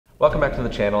Welcome back to the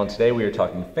channel, and today we are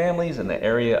talking families in the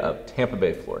area of Tampa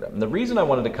Bay, Florida. And the reason I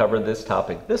wanted to cover this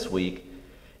topic this week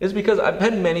is because I've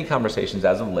had many conversations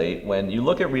as of late when you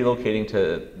look at relocating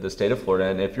to the state of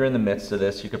Florida, and if you're in the midst of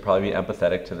this, you could probably be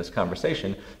empathetic to this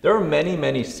conversation. There are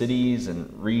many cities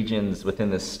and regions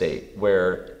within this state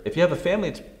where if you have a family,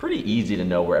 it's pretty easy to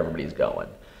know where everybody's going.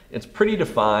 It's pretty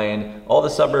defined. All the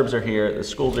suburbs are here, the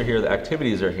schools are here, the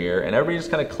activities are here, and everybody just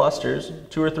kind of clusters,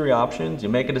 2 or 3 options, you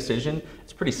make a decision,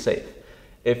 it's pretty safe.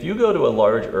 If you go to a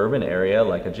large urban area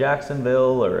like a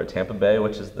Jacksonville or a Tampa Bay,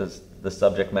 which is the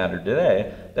subject matter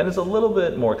today, then it's a little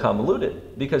bit more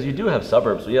convoluted because you do have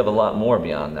suburbs, but you have a lot more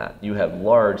beyond that. You have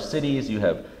large cities, you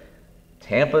have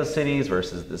Tampa cities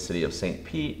versus the city of St.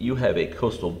 Pete, you have a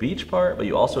coastal beach part, but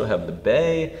you also have the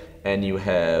bay, and you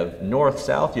have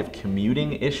north-south, you have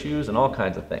commuting issues and all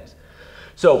kinds of things.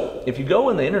 So if you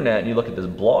go on the internet and you look at this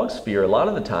blog sphere, a lot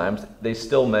of the times they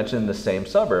still mention the same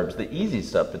suburbs, the easy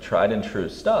stuff, the tried and true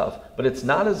stuff, but it's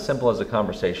not as simple as a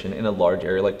conversation in a large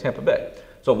area like Tampa Bay.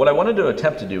 So what I wanted to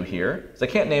attempt to do here is I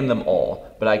can't name them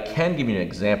all, but I can give you an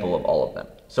example of all of them.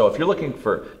 So if you're looking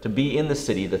to be in the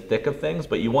city, the thick of things,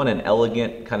 but you want an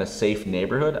elegant, kind of safe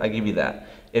neighborhood, I give you that.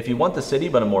 If you want the city,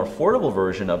 but a more affordable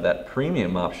version of that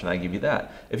premium option, I give you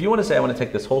that. If you want to say, I want to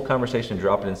take this whole conversation and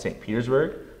drop it in St.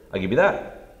 Petersburg, I give you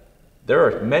that. There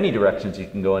are many directions you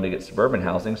can go in to get suburban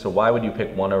housing, so why would you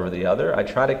pick one over the other? I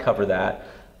try to cover that.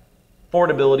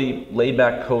 Affordability, laid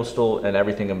back coastal, and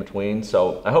everything in between.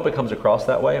 So I hope it comes across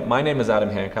that way. My name is Adam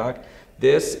Hancock.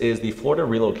 This is the Florida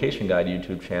Relocation Guide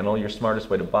YouTube channel, your smartest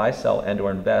way to buy, sell, and/or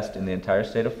invest in the entire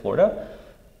state of Florida.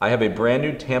 I have a brand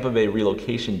new Tampa Bay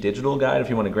Relocation digital guide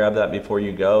if you want to grab that before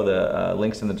you go. The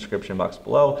link's in the description box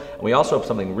below. And we also have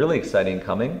something really exciting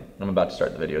coming. I'm about to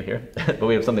start the video here, but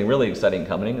we have something really exciting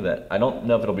coming that I don't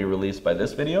know if it'll be released by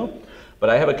this video, but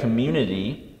I have a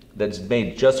community that's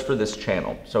made just for this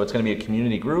channel. So it's going to be a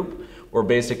community group where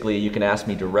basically you can ask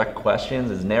me direct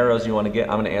questions as narrow as you want to get.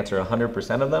 I'm going to answer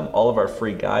 100% of them. All of our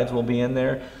free guides will be in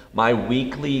there. My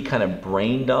weekly kind of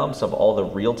brain dumps of all the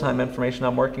real-time information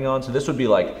I'm working on. So this would be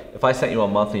like if I sent you a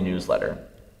monthly newsletter,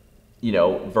 you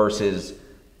know, versus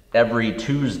every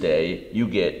Tuesday you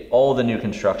get all the new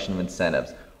construction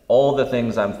incentives, all the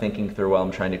things I'm thinking through while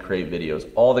I'm trying to create videos,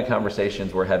 all the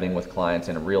conversations we're having with clients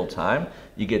in real time.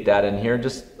 You get that in here,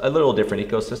 just a little different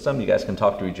ecosystem. You guys can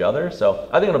talk to each other. So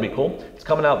I think it'll be cool. It's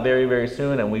coming out very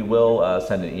soon, and we will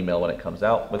send an email when it comes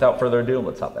out. Without further ado,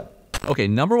 let's hop in. Okay,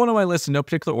 number 1 on my list in no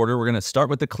particular order, we're gonna start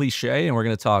with the cliche and we're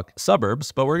gonna talk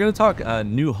suburbs, but we're gonna talk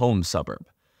new home suburb.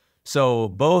 So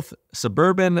both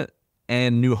suburban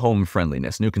and new home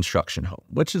friendliness, new construction home,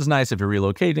 which is nice if you're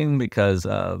relocating because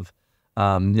of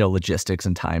logistics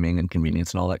and timing and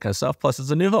convenience and all that kind of stuff. Plus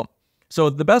it's a new home. So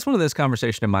the best one of this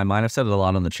conversation in my mind, I've said it a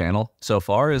lot on the channel so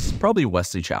far, is probably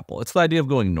Wesley Chapel. It's the idea of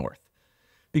going north.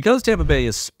 Because Tampa Bay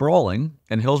is sprawling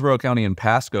and Hillsborough County and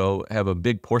Pasco have a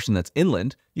big portion that's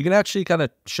inland, you can actually kind of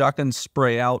shotgun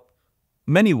spray out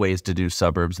many ways to do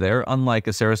suburbs there, unlike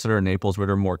a Sarasota or Naples where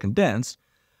they're more condensed.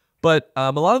 But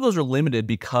a lot of those are limited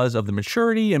because of the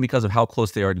maturity and because of how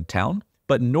close they are to town.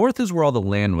 But north is where all the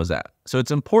land was at. So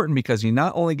it's important because you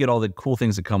not only get all the cool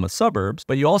things that come with suburbs,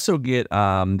 but you also get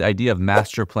the idea of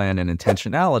master plan and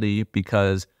intentionality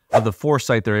because of the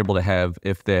foresight they're able to have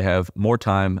if they have more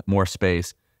time, more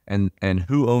space, and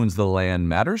who owns the land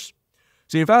matters.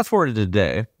 So you fast forward to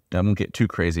today, I won't get too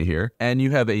crazy here, and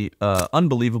you have a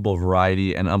unbelievable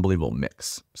variety and unbelievable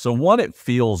mix. So one, it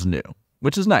feels new,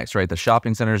 which is nice, right? The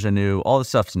shopping centers are new, all the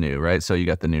stuff's new, right? So you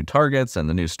got the new Targets and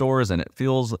the new stores, and it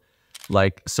feels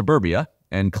like suburbia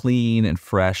and clean and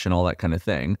fresh and all that kind of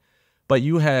thing. But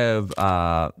you have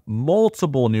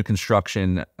multiple new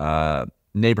construction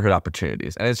neighborhood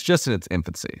opportunities, and it's just in its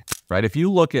infancy, right? If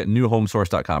you look at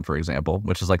newhomesource.com, for example,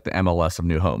 which is like the MLS of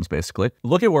new homes, basically,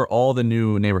 look at where all the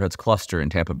new neighborhoods cluster in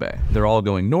Tampa Bay. They're all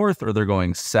going north or they're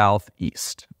going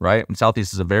southeast, right? And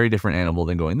southeast is a very different animal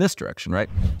than going this direction, right?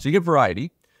 So you get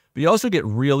variety, but you also get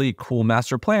really cool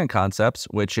master plan concepts,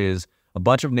 which is a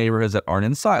bunch of neighborhoods that aren't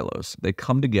in silos. They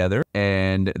come together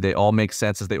and they all make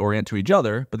sense as they orient to each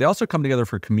other, but they also come together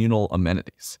for communal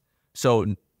amenities.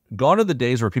 So gone are the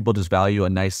days where people just value a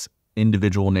nice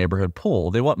individual neighborhood pool.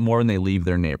 They want more when they leave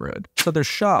their neighborhood. So there's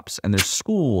shops and there's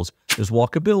schools, there's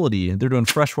walkability, they're doing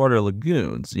freshwater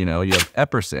lagoons. You know, you have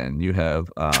Epperson, you have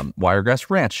Wiregrass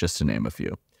Ranch, just to name a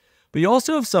few. But you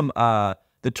also have some, the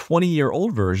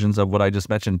 20-year-old versions of what I just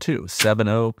mentioned too. Seven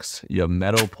Oaks, you have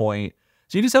Meadow Point.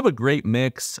 So you just have a great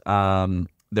mix.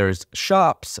 There's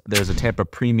shops, there's a Tampa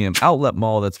Premium Outlet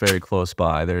Mall that's very close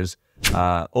by. There's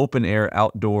open air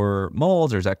outdoor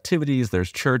malls, there's activities,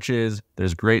 there's churches,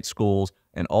 there's great schools,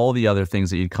 and all the other things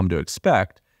that you'd come to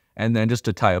expect. And then just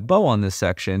to tie a bow on this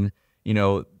section,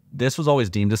 this was always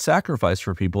deemed a sacrifice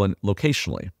for people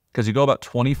locationally, because you go about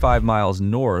 25 miles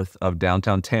north of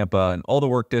downtown Tampa and all the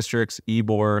work districts,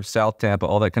 Ybor, South Tampa,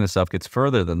 all that kind of stuff gets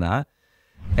further than that.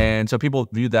 And so people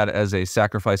viewed that as a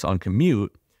sacrifice on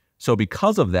commute. So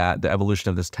because of that, the evolution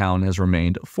of this town has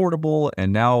remained affordable.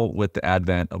 And now with the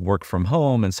advent of work from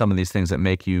home and some of these things that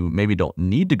make you maybe don't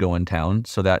need to go in town,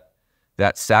 so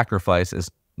that sacrifice is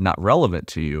not relevant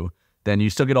to you, then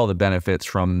you still get all the benefits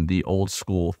from the old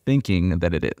school thinking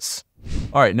that it is.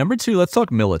 All right, number 2, let's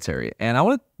talk military. And I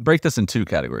want to break this in 2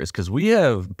 categories, because we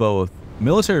have both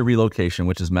military relocation,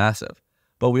 which is massive,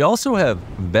 but we also have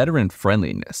veteran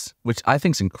friendliness, which I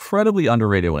think is incredibly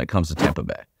underrated when it comes to Tampa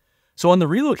Bay. So on the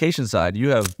relocation side, you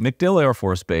have MacDill Air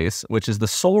Force Base, which is the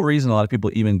sole reason a lot of people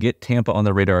even get Tampa on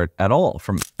their radar at all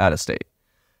from out of state.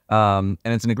 And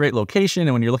it's in a great location.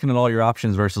 And when you're looking at all your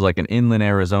options versus like an inland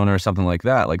Arizona or something like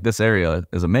that, like this area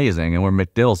is amazing. And where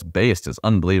MacDill's based is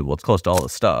unbelievable. It's close to all the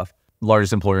stuff.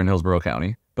 Largest employer in Hillsborough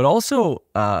County. But also,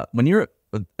 when you're,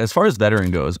 as far as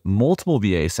veteran goes, multiple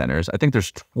VA centers, I think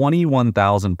there's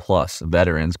 21,000 plus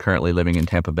veterans currently living in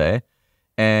Tampa Bay.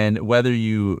 And whether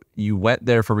you went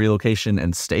there for relocation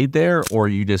and stayed there, or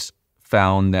you just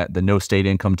found that the no state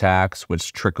income tax,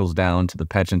 which trickles down to the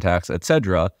pension tax,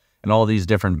 etc., and all these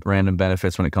different random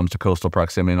benefits when it comes to coastal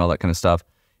proximity and all that kind of stuff,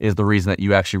 is the reason that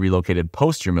you actually relocated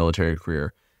post your military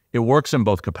career. It works in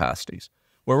both capacities.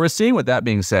 Where we're seeing, with that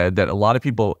being said, that a lot of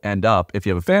people end up, if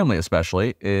you have a family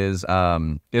especially, is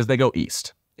they go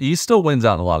east. East still wins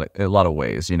out in a lot of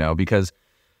ways, because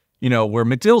where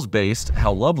MacDill's based,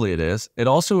 how lovely it is, it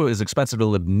also is expensive to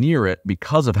live near it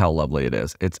because of how lovely it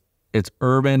is. It's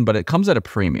urban, but it comes at a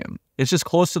premium. It's just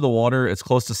close to the water. It's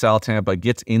close to South Tampa. It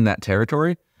gets in that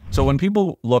territory. So when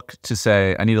people look to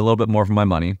say, I need a little bit more for my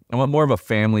money, I want more of a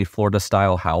family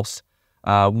Florida-style house,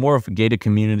 more of gated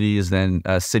communities than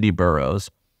city boroughs,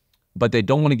 but they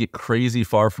don't want to get crazy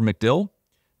far from MacDill,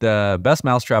 the best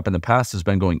mousetrap in the past has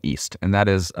been going east. And that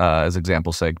is, as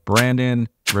example's sake, Brandon,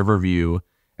 Riverview,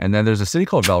 and then there's a city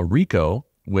called Valrico,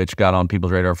 which got on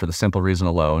people's radar for the simple reason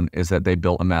alone is that they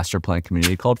built a master plan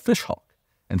community called Fishhawk.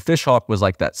 And Fishhawk was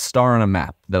like that star on a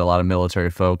map that a lot of military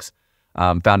folks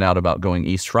found out about going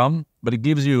east from. But it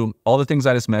gives you all the things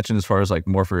I just mentioned as far as like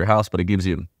more for your house, but it gives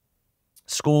you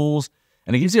schools,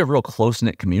 and it gives you a real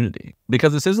close-knit community,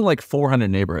 because this isn't like 400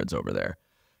 neighborhoods over there,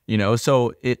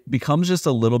 so it becomes just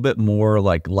a little bit more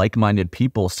like-minded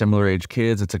people, similar age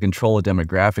kids. It's a controlled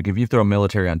demographic. If you throw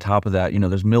military on top of that,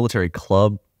 there's military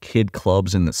kid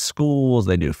clubs in the schools.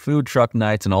 They do food truck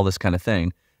nights and all this kind of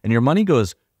thing. And your money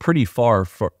goes pretty far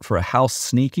for a house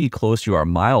sneaky close you are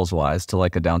miles-wise to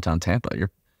like a downtown Tampa.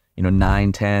 You're,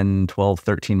 9, 10, 12,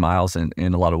 13 miles in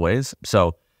a lot of ways.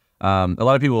 So a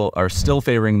lot of people are still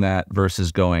favoring that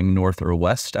versus going north or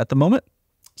west at the moment.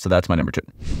 So that's my number 2.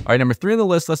 All right, number 3 on the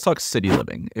list, let's talk city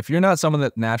living. If you're not someone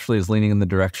that naturally is leaning in the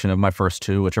direction of my first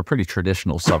 2, which are pretty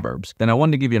traditional suburbs, then I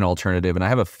wanted to give you an alternative, and I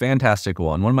have a fantastic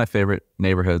one of my favorite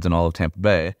neighborhoods in all of Tampa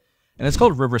Bay, and it's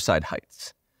called Riverside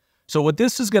Heights. So what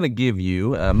this is going to give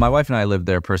you, my wife and I lived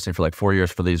there personally for like 4 years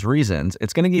for these reasons.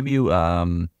 It's going to give you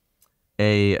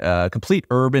a complete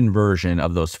urban version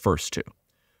of those first 2.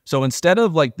 So instead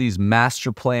of like these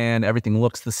master plan, everything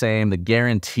looks the same, the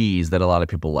guarantees that a lot of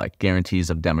people like, guarantees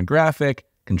of demographic,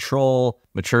 control,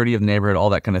 maturity of neighborhood,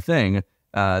 all that kind of thing,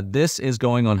 this is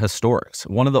going on historics,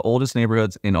 one of the oldest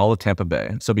neighborhoods in all of Tampa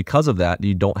Bay. So because of that,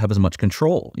 you don't have as much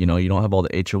control. You don't have all the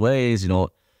HOAs,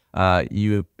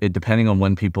 depending on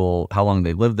when people, how long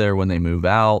they live there, when they move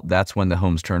out, that's when the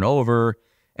homes turn over.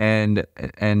 And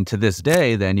to this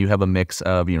day, then you have a mix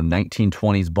of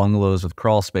 1920s bungalows with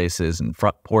crawl spaces and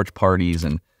front porch parties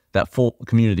and that full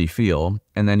community feel.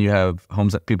 And then you have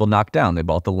homes that people knocked down. They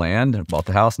bought the land, bought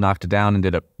the house, knocked it down, and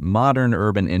did a modern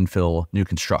urban infill new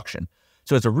construction.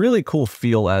 So it's a really cool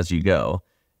feel as you go.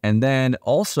 And then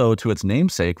also to its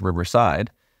namesake,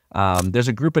 Riverside, there's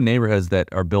a group of neighborhoods that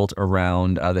are built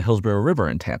around the Hillsborough River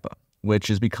in Tampa, which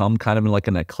has become kind of like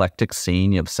an eclectic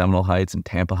scene. You have Seminole Heights and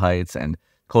Tampa Heights, and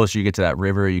closer you get to that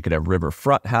river, you could have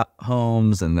riverfront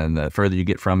homes, and then the further you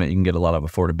get from it, you can get a lot of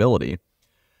affordability.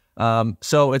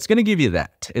 So it's going to give you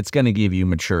that. It's going to give you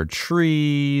mature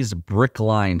trees,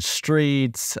 brick-lined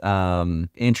streets,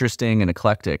 interesting and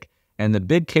eclectic. And the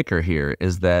big kicker here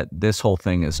is that this whole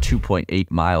thing is 2.8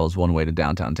 miles one way to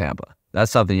downtown Tampa.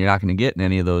 That's something you're not going to get in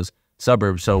any of those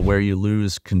suburbs. So where you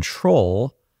lose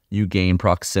control, you gain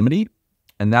proximity.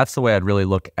 And that's the way I'd really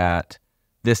look at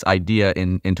this idea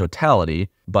in totality.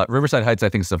 But Riverside Heights, I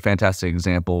think, is a fantastic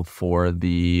example for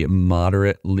the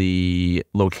moderately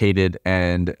located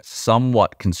and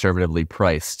somewhat conservatively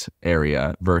priced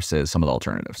area versus some of the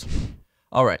alternatives.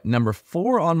 All right, number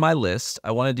 4 on my list,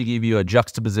 I wanted to give you a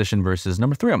juxtaposition versus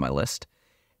number 3 on my list.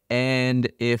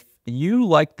 And if you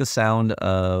like the sound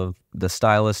of the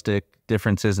stylistic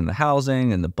differences in the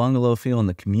housing and the bungalow feel and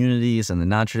the communities and the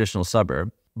non-traditional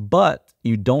suburb, but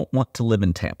you don't want to live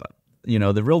in Tampa, you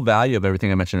know, the real value of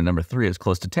everything I mentioned in number 3 is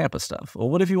close to Tampa stuff. Well,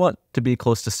 what if you want to be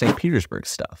close to St. Petersburg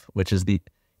stuff, which is the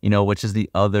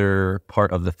other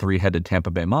part of the 3-headed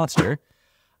Tampa Bay monster?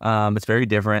 It's very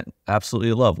different,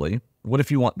 absolutely lovely. What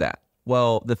if you want that?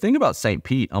 Well, the thing about St.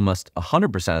 Pete, almost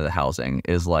 100% of the housing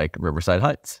is like Riverside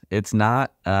Heights. It's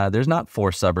not, there's not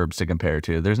 4 suburbs to compare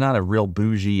to. There's not a real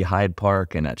bougie Hyde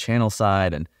Park and a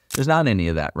Channelside, and there's not any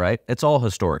of that, right? It's all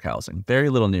historic housing, very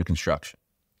little new construction.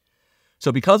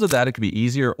 So because of that, it could be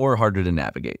easier or harder to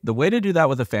navigate. The way to do that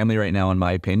with a family right now, in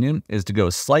my opinion, is to go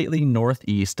slightly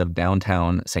northeast of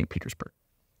downtown St. Petersburg.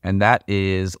 And that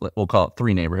is, we'll call it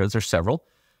 3 neighborhoods. There's several.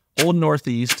 Old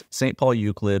Northeast, St. Paul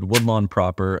Euclid, Woodlawn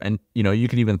proper, and you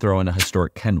could even throw in a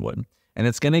historic Kenwood. And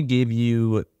it's going to give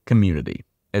you community.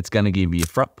 It's going to give you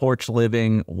front porch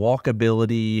living,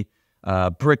 walkability,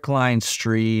 brick-lined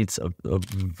streets, a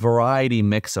variety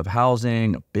mix of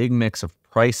housing, a big mix of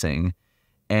pricing.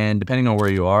 And depending on where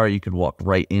you are, you could walk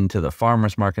right into the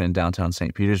farmers market in downtown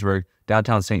St. Petersburg.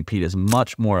 Downtown St. Pete is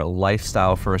much more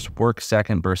lifestyle first, work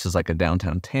second versus like a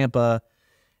downtown Tampa.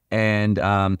 And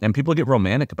people get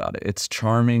romantic about it. It's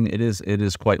charming. It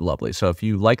is quite lovely. So if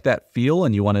you like that feel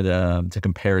and you wanted to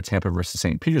compare Tampa versus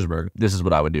St. Petersburg, this is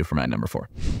what I would do for my number 4.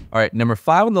 All right, number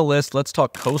 5 on the list, let's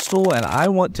talk coastal. And I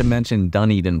want to mention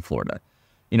Dunedin, Florida.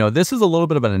 You know, this is a little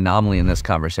bit of an anomaly in this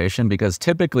conversation because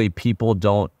typically people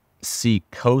don't see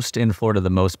coast in Florida the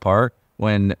most part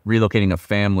when relocating a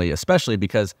family, especially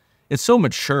because it's so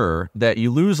mature that you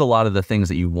lose a lot of the things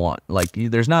that you want. Like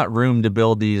there's not room to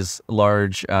build these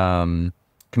large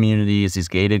communities, these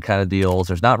gated kind of deals.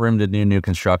 There's not room to do new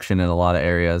construction in a lot of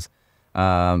areas.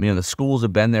 The schools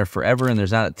have been there forever and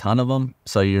there's not a ton of them.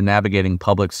 So you're navigating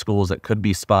public schools that could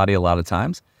be spotty a lot of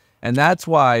times. And that's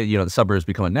why, the suburbs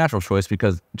become a natural choice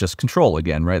because just control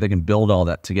again, right? They can build all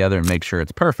that together and make sure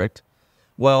it's perfect.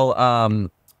 Well,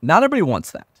 not everybody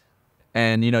wants that.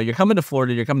 And, you're coming to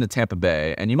Florida, you're coming to Tampa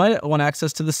Bay, and you might want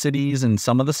access to the cities and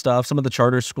some of the stuff, some of the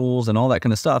charter schools and all that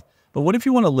kind of stuff. But what if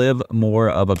you want to live more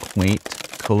of a quaint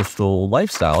coastal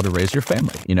lifestyle to raise your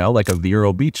family, like a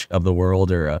Vero Beach of the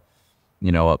world or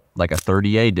like a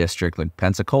 30A district like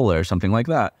Pensacola or something like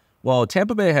that? Well,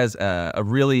 Tampa Bay has a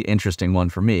really interesting one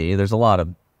for me. There's a lot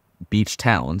of beach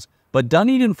towns, but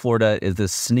Dunedin, Florida is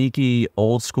this sneaky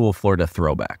old school Florida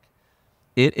throwback.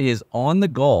 It is on the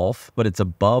Gulf, but it's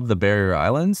above the barrier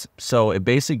islands, so it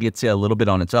basically gets you a little bit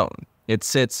on its own. It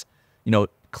sits,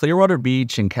 Clearwater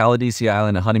Beach and Caladesi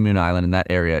Island and Honeymoon Island in that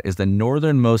area is the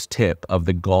northernmost tip of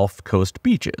the Gulf Coast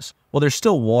beaches. Well, there's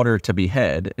still water to be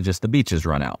had, it's just the beaches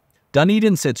run out.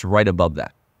 Dunedin sits right above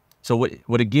that. So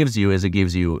what it gives you is it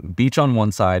gives you beach on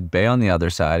one side, bay on the other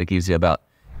side. It gives you about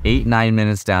 8-9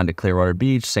 minutes down to Clearwater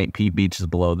Beach. St. Pete Beach is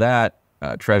below that.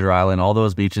 Treasure Island, all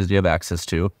those beaches you have access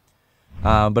to.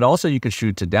 But also you could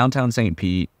shoot to downtown St.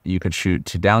 Pete. You could shoot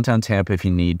to downtown Tampa if you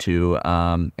need to.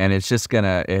 And it's got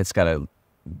a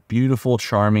beautiful,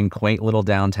 charming, quaint little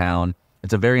downtown.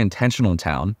 It's a very intentional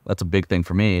town. That's a big thing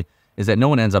for me, is that no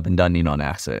one ends up in Dunedin on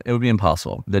accident. It would be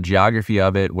impossible. The geography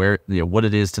of it, what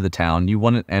it is to the town, you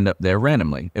wouldn't end up there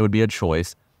randomly. It would be a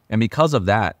choice. And because of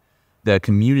that, the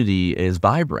community is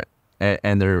vibrant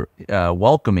and they're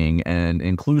welcoming and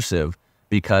inclusive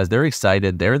because they're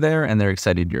excited they're there and they're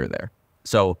excited you're there.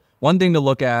 So one thing to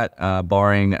look at,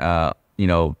 barring,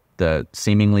 the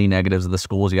seemingly negatives of the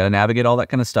schools, you got to navigate all that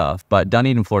kind of stuff. But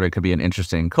Dunedin, Florida could be an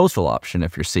interesting coastal option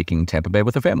if you're seeking Tampa Bay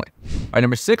with a family. All right,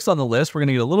 number 6 on the list, we're going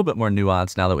to get a little bit more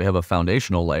nuanced now that we have a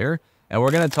foundational layer. And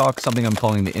we're going to talk something I'm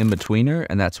calling the in-betweener,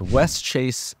 and that's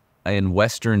Westchase in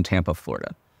western Tampa,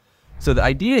 Florida. So the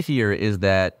idea here is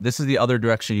that this is the other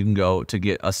direction you can go to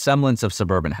get a semblance of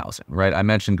suburban housing, right? I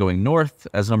mentioned going north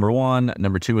as number 1.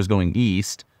 Number 2 is going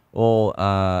east. Well,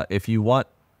 if you want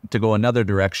to go another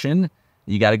direction,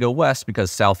 you got to go west because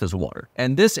south is water.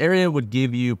 And this area would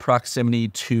give you proximity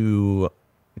to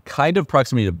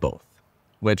both,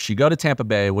 which you go to Tampa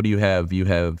Bay. What do you have? You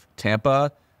have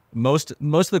Tampa. Most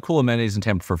of the cool amenities in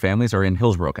Tampa for families are in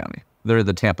Hillsborough County. They're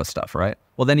the Tampa stuff, right?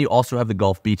 Well, then you also have the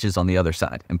Gulf beaches on the other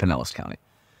side in Pinellas County.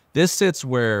 This sits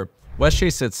where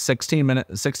Westchase sits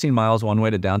 16 miles one way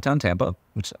to downtown Tampa,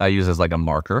 which I use as like a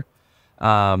marker.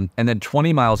 And then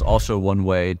 20 miles also one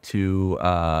way to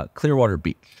Clearwater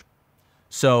Beach.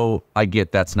 So I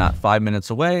get that's not 5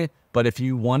 minutes away, but if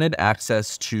you wanted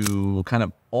access to kind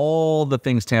of all the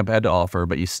things Tampa had to offer,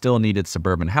 but you still needed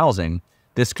suburban housing,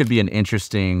 this could be an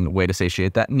interesting way to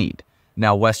satiate that need.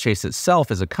 Now, Westchase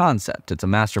itself is a concept. It's a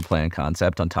master plan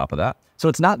concept on top of that. So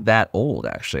it's not that old,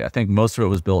 actually. I think most of it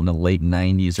was built in the late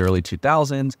 90s, early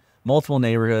 2000s, multiple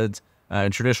neighborhoods,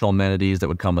 and traditional amenities that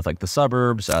would come with like the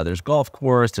suburbs. There's golf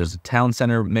course, there's a town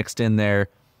center mixed in there.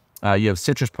 You have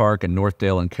Citrus Park and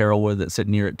Northdale and Carrollwood that sit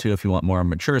near it too if you want more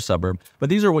mature suburb. But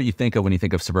these are what you think of when you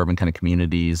think of suburban kind of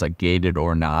communities, like gated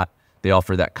or not. They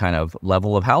offer that kind of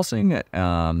level of housing,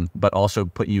 but also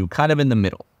put you kind of in the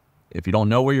middle. If you don't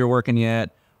know where you're working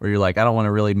yet, or you're like, I don't want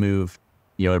to really move,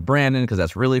 to Brandon because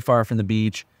that's really far from the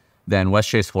beach, then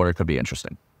Westchase, Florida could be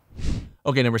interesting.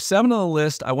 Okay, number 7 on the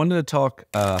list, I wanted to talk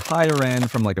higher end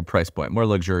from like a price point, more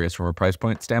luxurious from a price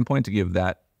point standpoint to give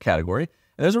that category.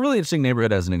 And there's a really interesting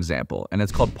neighborhood as an example, and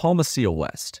it's called Palma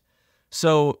West.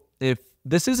 So if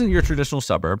this isn't your traditional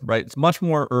suburb, right? It's much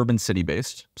more urban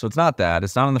city-based. So it's not that.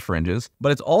 It's not on the fringes.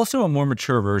 But it's also a more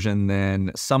mature version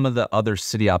than some of the other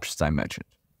city options I mentioned,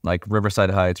 like Riverside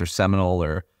Heights or Seminole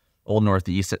or Old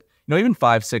Northeast. Even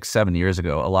 5, 6, 7 years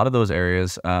ago, a lot of those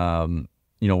areas,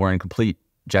 were in complete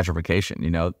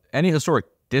gentrification. Any historic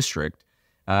district,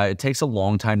 it takes a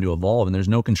long time to evolve, and there's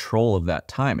no control of that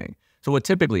timing. So what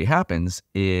typically happens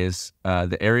is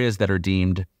the areas that are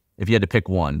deemed, if you had to pick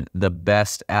one, the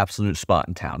best absolute spot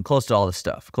in town, close to all the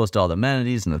stuff, close to all the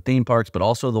amenities and the theme parks, but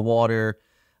also the water,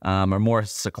 are more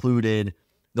secluded.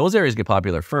 Those areas get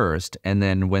popular first, and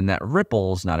then when that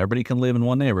ripples, not everybody can live in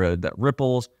one neighborhood, that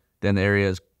ripples, then the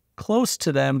areas close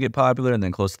to them get popular, and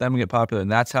then close to them get popular,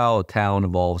 and that's how a town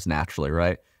evolves naturally,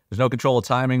 right? There's no control of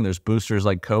timing. There's boosters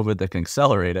like COVID that can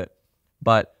accelerate it,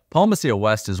 but Palma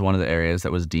West is one of the areas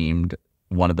that was deemed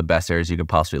one of the best areas you could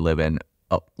possibly live in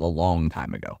a long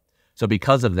time ago. So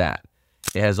because of that,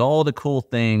 it has all the cool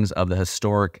things of the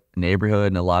historic neighborhood,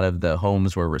 and a lot of the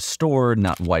homes were restored,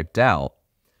 not wiped out,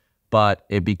 but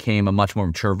it became a much more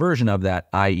mature version of that,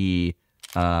 i.e.,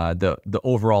 the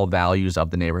overall values of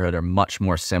the neighborhood are much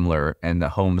more similar, and the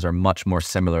homes are much more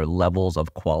similar levels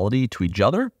of quality to each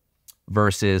other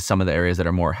versus some of the areas that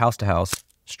are more house to house,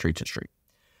 street to street.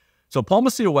 So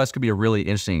Palma West could be a really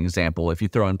interesting example. If you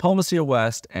throw in Palma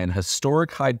West and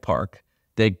historic Hyde Park,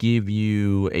 that give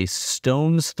you a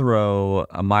stone's throw,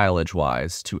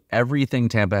 mileage-wise, to everything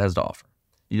Tampa has to offer.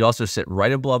 You also sit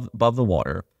right above the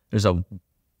water. There's a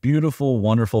beautiful,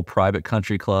 wonderful private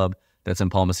country club that's in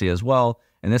Palma as well.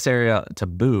 And this area, to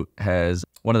boot, has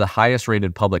one of the highest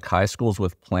rated public high schools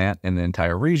with plant in the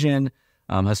entire region.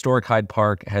 Historic Hyde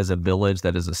Park has a village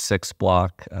that is a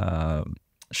 6-block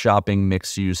shopping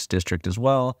mixed-use district as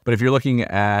well. But if you're looking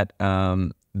at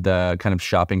the kind of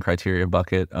shopping criteria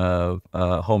bucket of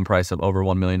a home price of over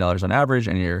 $1 million on average,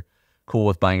 and you're cool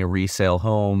with buying a resale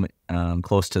home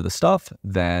close to the stuff,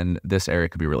 then this area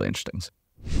could be really interesting.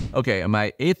 Okay, and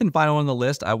my 8th and final on the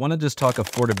list, I want to just talk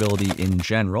affordability in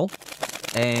general,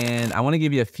 and I want to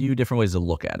give you a few different ways to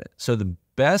look at it. So the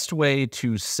best way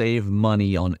to save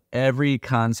money on every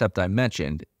concept I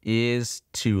mentioned is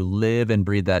to live and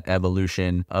breathe that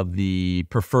evolution of the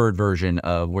preferred version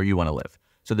of where you want to live.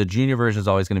 So the junior version is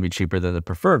always going to be cheaper than the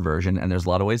preferred version, and there's a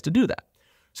lot of ways to do that.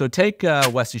 So take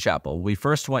Wesley Chapel. We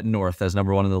first went north as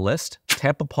number 1 on the list.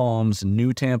 Tampa Palms,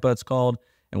 New Tampa it's called,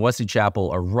 and Wesley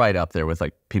Chapel are right up there with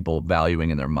like people valuing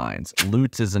in their minds.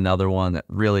 Lutz is another one that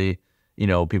really,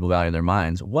 people value in their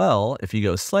minds. Well, if you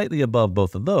go slightly above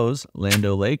both of those,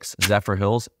 Lando Lakes, Zephyr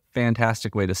Hills,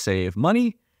 fantastic way to save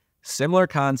money. Similar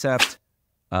concept,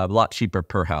 a lot cheaper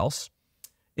per house.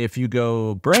 If you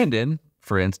go Brandon,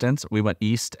 for instance, we went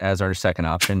east as our second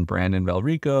option, Brandon,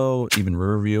 Valrico, even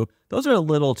Riverview. Those are a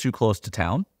little too close to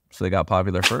town, so they got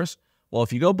popular first. Well,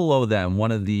 if you go below them,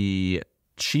 one of the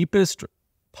cheapest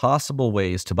possible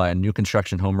ways to buy a new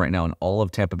construction home right now in all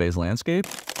of Tampa Bay's landscape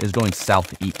is going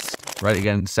southeast, right?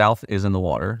 Again, south is in the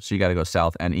water, so you got to go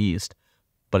south and east,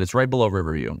 but it's right below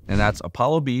Riverview, and that's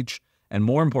Apollo Beach, and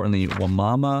more importantly,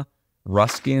 Wamama,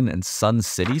 Ruskin, and Sun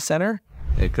City Center.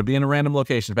 It could be in a random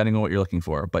location depending on what you're looking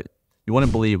for, but you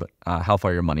wouldn't believe how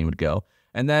far your money would go.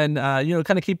 And then,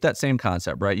 kind of keep that same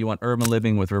concept, right? You want urban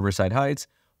living with Riverside Heights.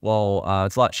 Well,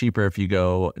 it's a lot cheaper if you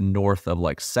go north of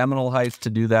like Seminole Heights to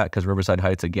do that, because Riverside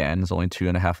Heights, again, is only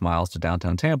 2.5 miles to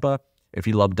downtown Tampa. If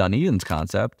you love Dunedin's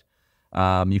concept,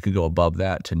 you could go above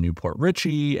that to Newport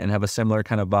Richie and have a similar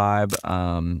kind of vibe,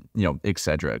 et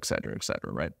cetera, et cetera, et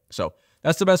cetera, right? So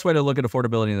that's the best way to look at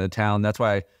affordability in the town. That's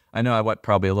why I know I went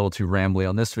probably a little too rambly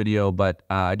on this video, but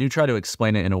I do try to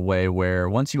explain it in a way where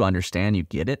once you understand, you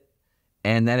get it.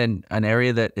 And then in an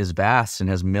area that is vast and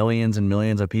has millions and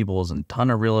millions of people and a ton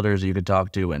of realtors you could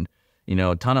talk to and,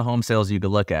 a ton of home sales you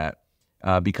could look at,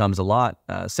 becomes a lot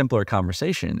simpler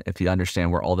conversation if you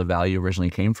understand where all the value originally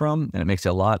came from. And it makes it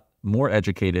a lot more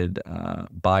educated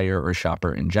buyer or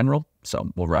shopper in general.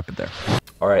 So we'll wrap it there.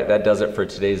 All right, that does it for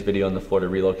today's video on the Florida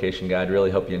Relocation Guide. Really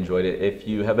hope you enjoyed it. If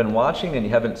you have been watching and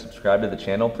you haven't subscribed to the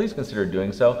channel, please consider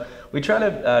doing so. We try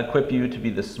to equip you to be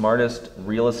the smartest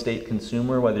real estate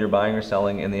consumer, whether you're buying or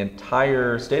selling in the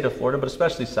entire state of Florida, but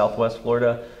especially Southwest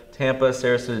Florida, Tampa,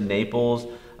 Sarasota, Naples,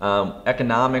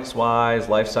 economics-wise,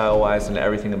 lifestyle-wise, and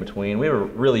everything in between. We have a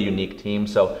really unique team,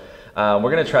 so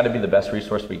we're going to try to be the best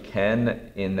resource we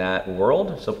can in that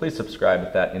world. So please subscribe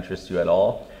if that interests you at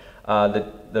all.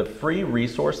 The free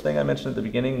resource thing I mentioned at the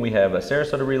beginning, we have a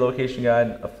Sarasota Relocation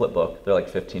Guide, a flip book. They're like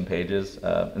 15 pages,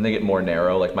 and they get more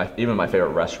narrow. Like even my favorite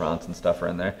restaurants and stuff are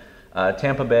in there.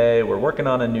 Tampa Bay, we're working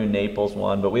on a new Naples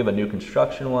one, but we have a new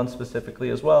construction one specifically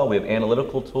as well. We have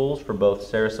analytical tools for both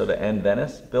Sarasota and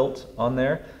Venice built on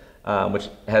there, which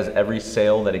has every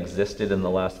sale that existed in the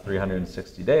last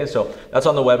 360 days. So that's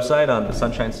on the website on the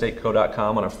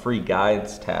sunshinestateco.com on a free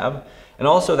guides tab. And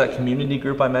also that community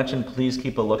group I mentioned, please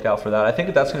keep a lookout for that. I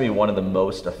think that's going to be one of the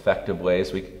most effective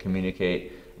ways we can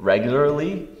communicate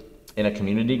regularly in a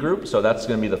community group. So that's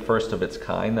going to be the first of its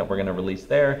kind that we're going to release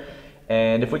there.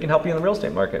 And if we can help you in the real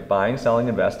estate market, buying, selling,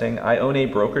 investing, I own a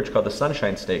brokerage called the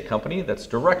Sunshine State Company that's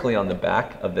directly on the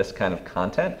back of this kind of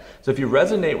content. So if you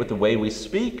resonate with the way we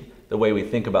speak, the way we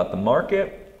think about the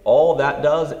market, all that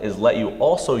does is let you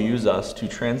also use us to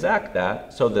transact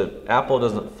that so the apple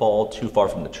doesn't fall too far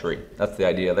from the tree. That's the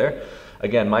idea there.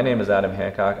 Again, my name is Adam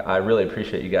Hancock. I really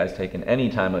appreciate you guys taking any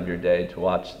time of your day to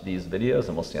watch these videos,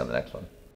 and we'll see you on the next one.